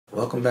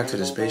Welcome back to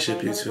the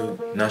Spaceship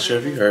YouTube. Not sure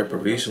if you heard, but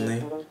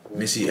recently,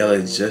 Missy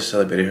Elliott just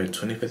celebrated her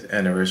 25th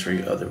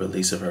anniversary of the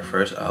release of her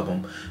first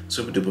album,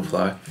 Supa Dupa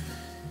Fly,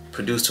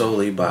 produced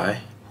totally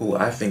by who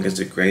I think is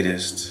the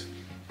greatest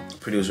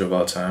producer of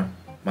all time,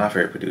 my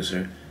favorite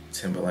producer,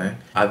 Timbaland.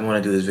 I've been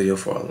wanting to do this video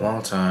for a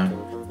long time.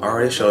 I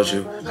already showed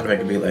you how to make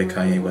a beat like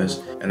Kanye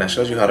West, and I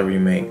showed you how to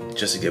remake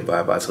just to get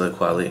by Tidal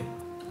quality.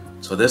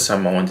 So this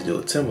time I wanted to do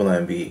a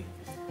Timbaland beat.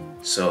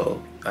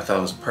 So I thought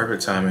it was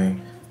perfect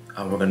timing.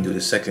 We're gonna do the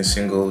second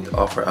single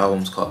off her album.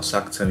 It's called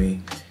Supa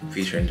Dupa Fly,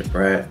 featuring Da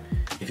Brat.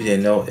 If you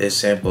didn't know, it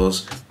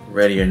samples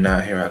Ready or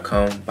Not, Here I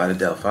Come by the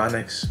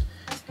Delphonics.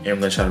 And I'm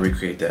gonna try to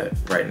recreate that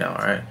right now,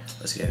 alright?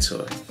 Let's get into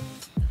it.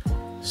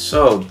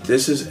 So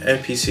this is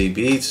MPC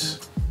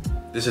Beats.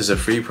 This is a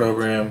free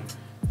program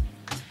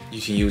you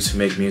can use to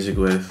make music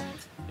with.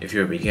 If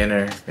you're a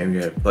beginner, maybe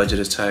your budget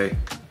is tight,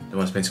 don't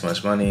want to spend too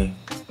much money,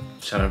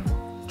 trying to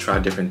try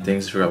different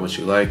things, figure out what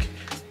you like.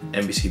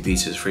 MPC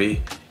Beats is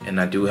free, and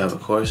I do have a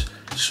course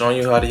showing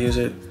you how to use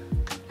it.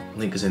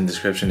 Link is in the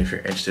description if you're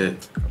interested.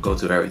 I'll go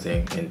through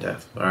everything in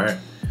depth, alright?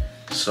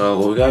 So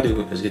what we gotta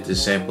do is get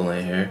this sample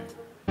in here.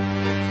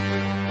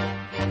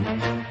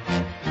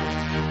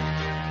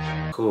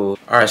 Cool.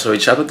 Alright, so we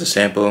chopped up the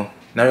sample.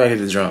 Now we gotta get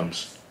the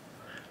drums.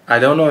 I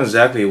don't know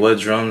exactly what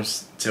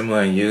drums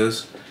Timbaland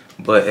used,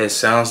 but it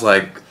sounds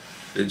like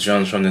the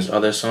drums from this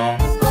other song.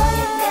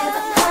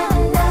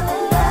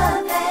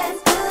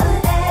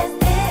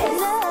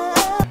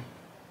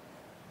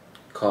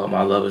 Called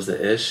My Love Is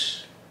the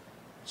Ish.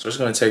 So we're just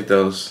gonna take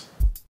those.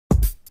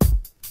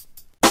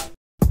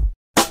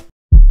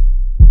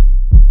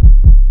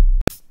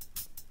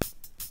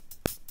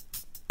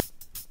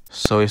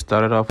 So we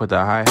started off with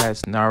the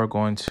hi-hats. Now we're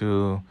going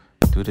to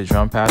do the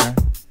drum pattern.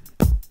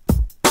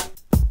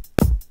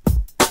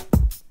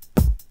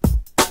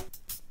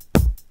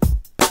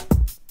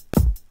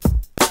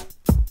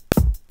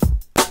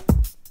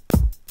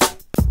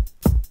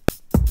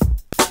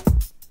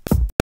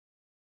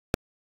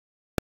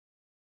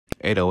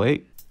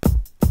 .808.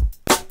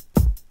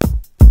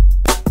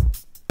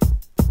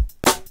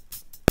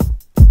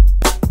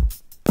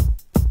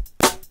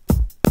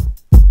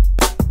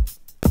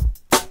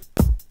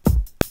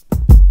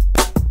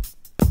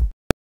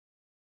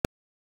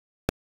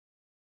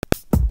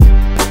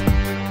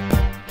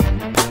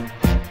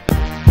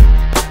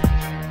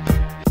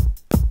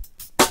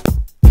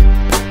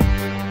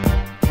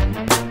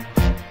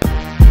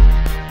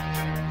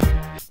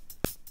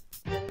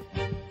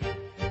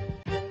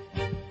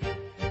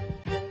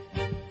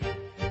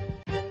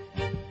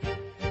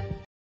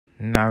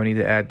 Now we need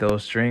to add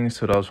those strings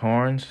to those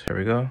horns. Here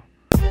we go.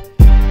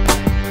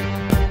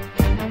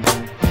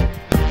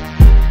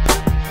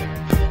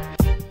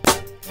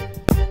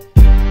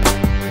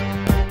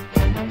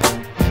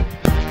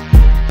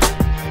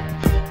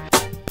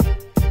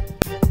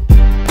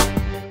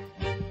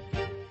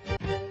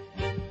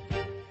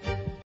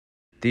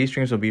 These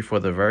strings will be for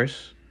the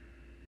verse.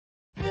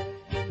 We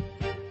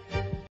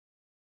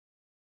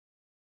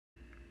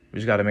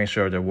just got to make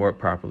sure they're worked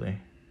properly.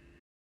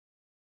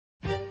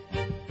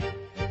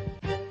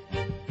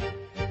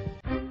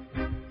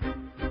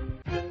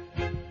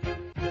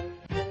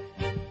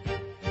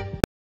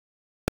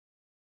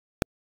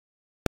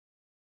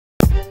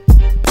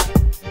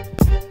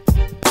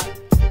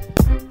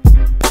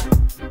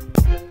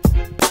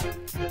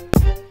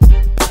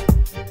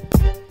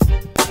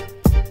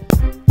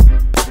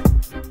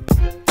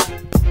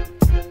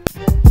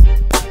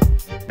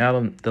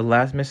 Now the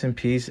last missing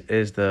piece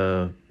is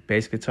the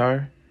bass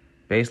guitar,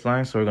 bass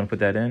line, so we're gonna put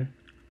that in.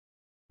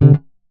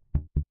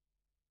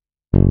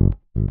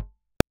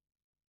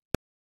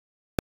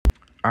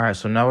 Alright,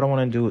 so now what I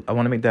wanna do, I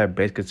wanna make that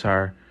bass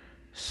guitar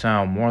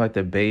sound more like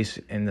the bass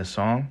in the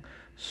song.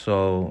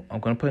 So I'm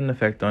gonna put an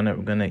effect on it,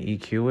 we're gonna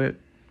EQ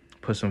it,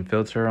 put some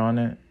filter on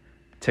it,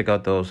 take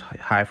out those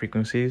high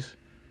frequencies.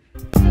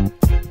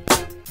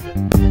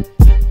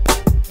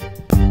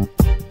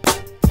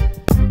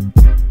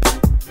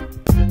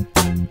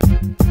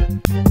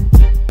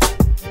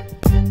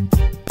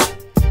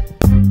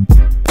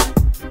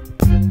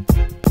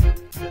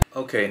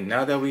 Okay,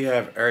 now that we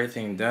have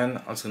everything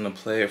done, I'm just gonna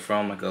play it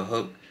from like a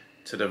hook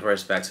to the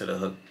verse back to the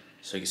hook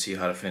so you can see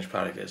how the finished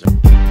product is.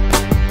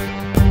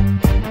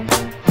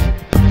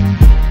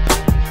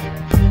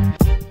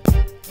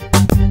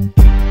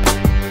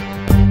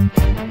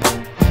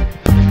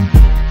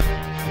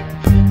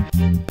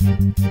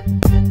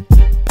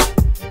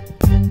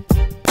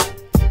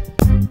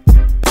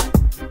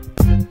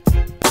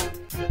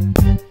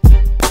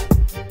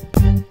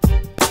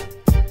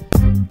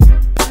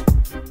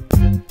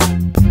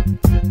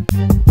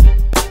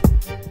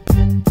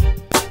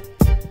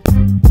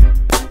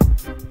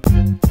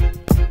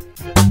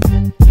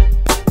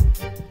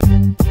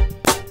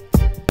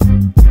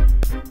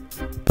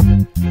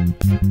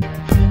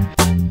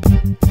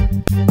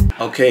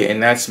 Okay,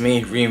 and that's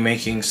me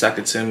remaking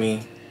Supa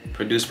Dupa Fly,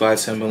 produced by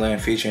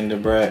Timbaland, featuring Da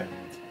Brat.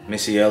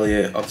 Missy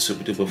Elliott off the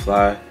Supa Dupa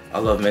Fly. I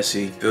love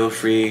Missy. Feel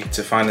free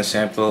to find a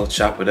sample,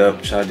 chop it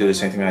up, try to do the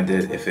same thing I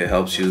did if it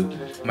helps you.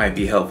 It might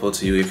be helpful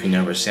to you if you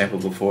never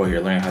sampled before,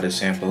 you're learning how to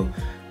sample.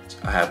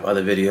 I have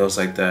other videos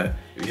like that.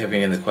 If you have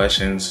any other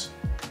questions,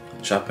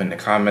 drop in the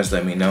comments,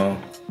 let me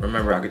know.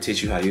 Remember, I could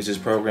teach you how to use this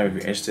program. If you're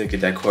interested,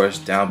 get that course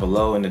down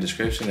below in the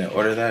description and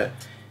order that.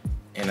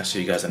 And I'll see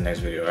you guys in the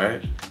next video,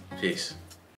 alright? Peace.